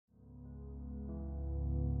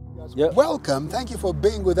Yep. Welcome. Thank you for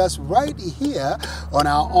being with us right here on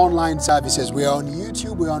our online services. We are on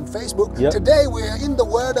YouTube, we're on Facebook. Yep. Today we are in the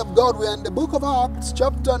Word of God. We're in the book of Acts,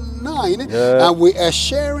 chapter 9, and we are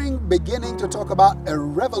beginning to talk about a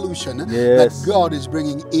revolution that God is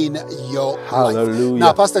bringing in your Hallelujah. life.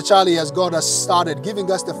 Now, Pastor Charlie has got us started giving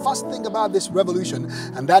us the first thing about this revolution,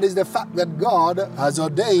 and that is the fact that God has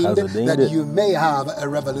ordained that you may have a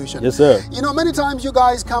revolution. Yes, sir. You know, many times you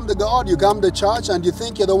guys come to God, you come to church, and you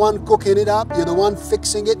think you're the one cooking it up, you're the one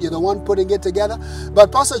fixing it, you're the one putting it together.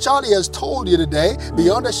 But Pastor Charlie has told you today,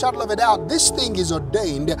 beyond a shadow of a doubt, this thing is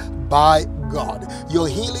ordained by God. Your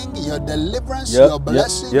healing, your deliverance, your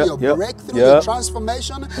blessing, your breakthrough, your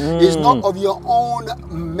transformation is not of your own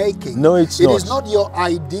making. No, it's not. It is not your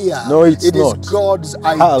idea. No, it's not. not. It is God's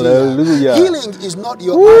idea. Hallelujah. Healing is not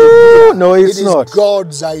your idea. No, it's not. It is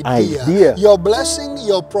God's idea. Your blessing,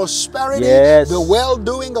 your prosperity, the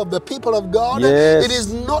well-doing of the people of God, it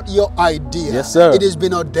is not your idea. Yes, sir. It has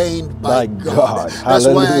been ordained by God. That's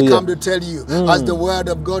why I come to tell you, as the word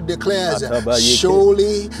of God declares,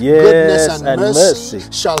 surely goodness and mercy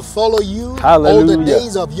shall follow you all the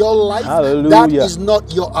days of your life. That is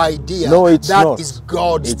not your idea. No, it's not. That is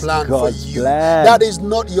God's plan for you. Plan. That is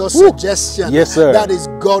not your suggestion. Yes, sir. That is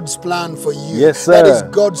God's plan for you. Yes, sir. That is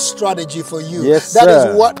God's strategy for you. Yes, that sir.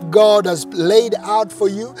 is what God has laid out for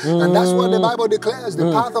you. And that's what the Bible declares.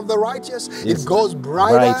 The path of the righteous, it goes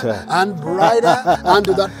brighter and brighter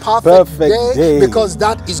unto that perfect day, because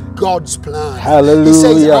that is God's plan. Hallelujah. He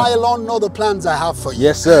says, I alone know the plans I have for you.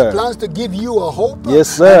 Yes, sir. Plans to give you a hope. Yes,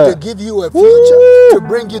 sir. And to give you a future, to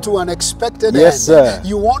bring you to an expected end. Sir.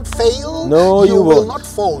 You won't fail. No, you will won't. not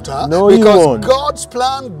falter. No, because you won't. God's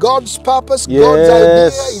plan, God's purpose, God's idea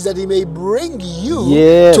is that He may bring you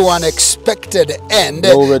to an expected end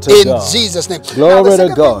in Jesus' name. Now, the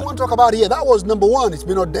second thing we want to talk about here, that was number one. It's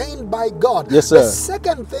been ordained by God. Yes, sir. The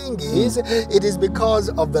second thing is, it is because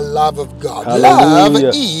of the love of God. Hallelujah.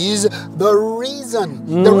 Love is the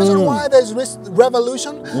reason. The reason why there's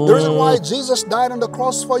revolution, the reason why Jesus died on the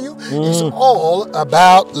cross for you, is all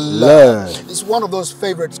about love. It's one of those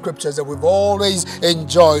favorite scriptures that we've always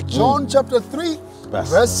enjoyed. John chapter 3.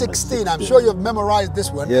 Verse 16. I'm sure you've memorized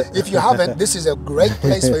this one. If you haven't, this is a great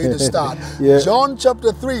place for you to start. John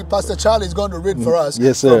chapter 3, Pastor Charlie is going to read for us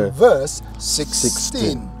from verse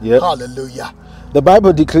 16. Hallelujah. The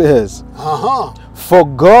Bible declares, for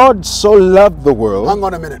God so loved the world. Hang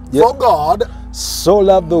on a minute. For God so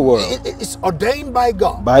loved the world. It's ordained by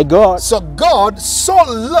God. By God. So God so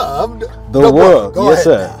loved the world. Yes,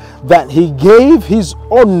 sir. That He gave His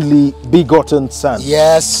only begotten Son.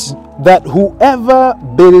 Yes. That whoever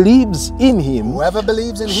believes in Him,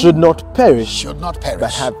 should not perish,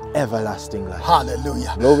 but have everlasting life.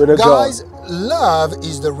 Hallelujah. Glory to Guys, God. Love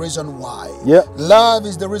is the reason why. Love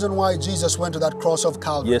is the reason why Jesus went to that cross of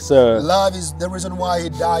Calvary. Yes, sir. Love is the reason why He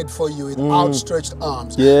died for you with outstretched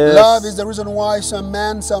arms. Love is the reason why some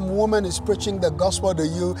man, some woman is preaching the gospel to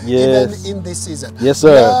you even in this season. Yes,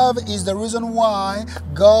 sir. Love is the reason why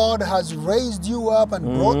God has raised you up and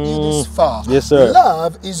brought you this far. Yes, sir.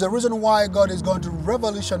 Love is the reason why God is going to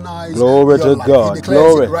revolutionize Glory your to life. God. He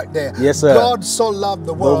declares Glory. it right there. Yes, sir. God so loved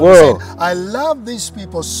the world. He said, I love these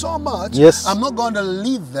people so much. I'm not going to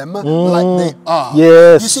leave them like they are.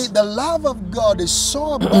 You see, the love of God is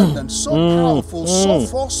so abundant, so powerful, so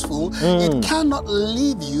forceful, it cannot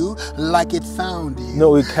leave you like it found you.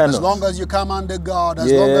 No, it cannot. As long as you come under God, as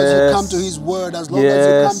long as you come to His Word, as long as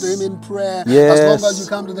you come to Him in prayer, as long as you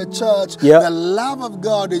come to the church, the love of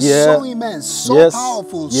God is so immense, so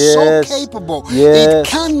powerful, so capable. It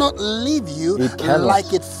cannot leave you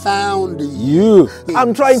like it found you.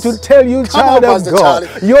 I'm trying to tell you, child of God,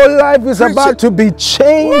 your life is about to be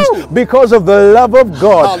changed because of the love of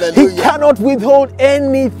God. He cannot withhold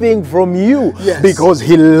anything from you because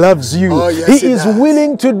He loves you. He is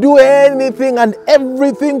willing to do anything and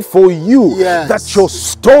everything for you that your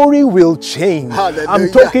story will change.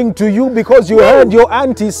 I'm talking to you because you heard your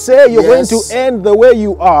auntie say you're going to end the way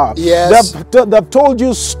you are. They've told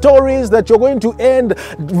you stories that you're going to end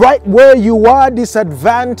right where you are,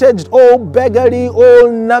 disadvantaged, oh beggarly, oh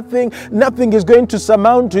nothing. Nothing is going to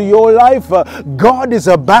surmount to your life. God is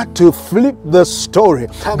about to flip the story.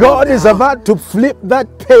 God is about to flip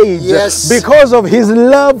that page because of His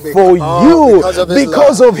love for you.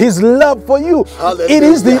 Because of His love for you. It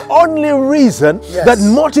is the only reason that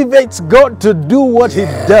motivates God to do what He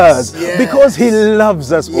does. Because He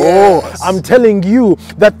loves us. Oh, I'm telling you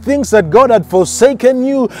that things that God had forsaken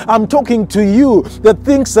you I'm talking to you that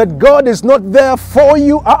thinks that God is not there for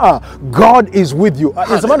you. God is with you.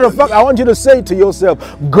 As a matter of fact, I want you to say to yourself,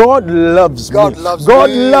 God loves me. God loves God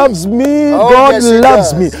me. loves me. Oh, God yes, He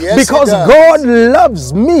loves does. me. Yes, Because He does. God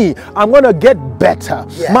loves me, I'm going to get better.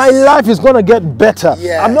 Yes. My life is going to get better.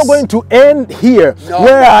 Yes. I'm not going to end here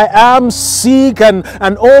where I am sick and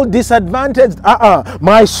all disadvantaged.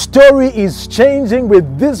 My story is changing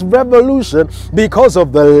with this revolution because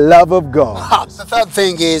of the love of God. The third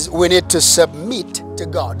thing is we need to submit to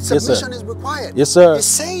God. Submission is required. Yes, sir. It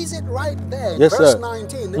says it right there. Yes, Verse sir.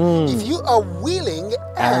 19. If you are willing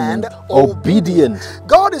and obedient.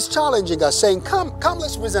 God is challenging us, saying, come,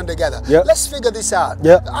 let's reason together. Yep. Let's figure this out.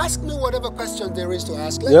 Yep. Ask me whatever question there is to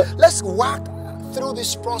ask. Yep. Let's walk through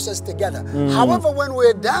this process together. However, when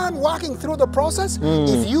we're done walking through the process,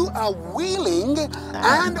 if you are willing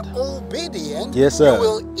and obedient, Yes, sir. you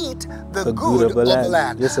will eat the good of the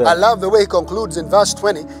land. Yes, sir. I love the way he concludes in verse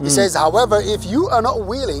 20. He says, however, if you are not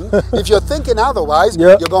willing, if you're thinking otherwise,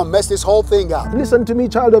 you're going to mess this whole thing up. Listen to me,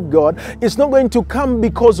 child of God. It's not going to come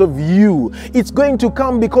because of you. It's going to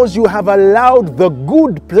come because you have allowed the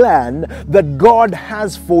good plan that God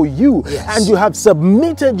has for you. Yes. And you have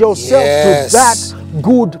submitted yourself Yes. to that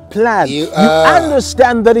good plan. You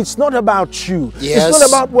understand that it's not about you. Yes. It's not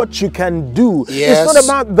about what you can do. Yes. It's not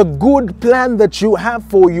about the good plan that you have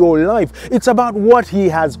for your life. It's about what He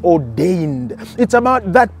has ordained. It's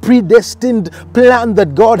about that predestined plan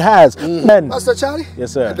that God has. Pastor Charlie?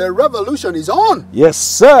 Yes, sir. The revolution is on. Yes,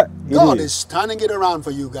 sir. God is turning it around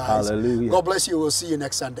for you guys. Hallelujah. God bless you. We'll see you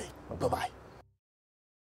next Sunday. Bye-bye.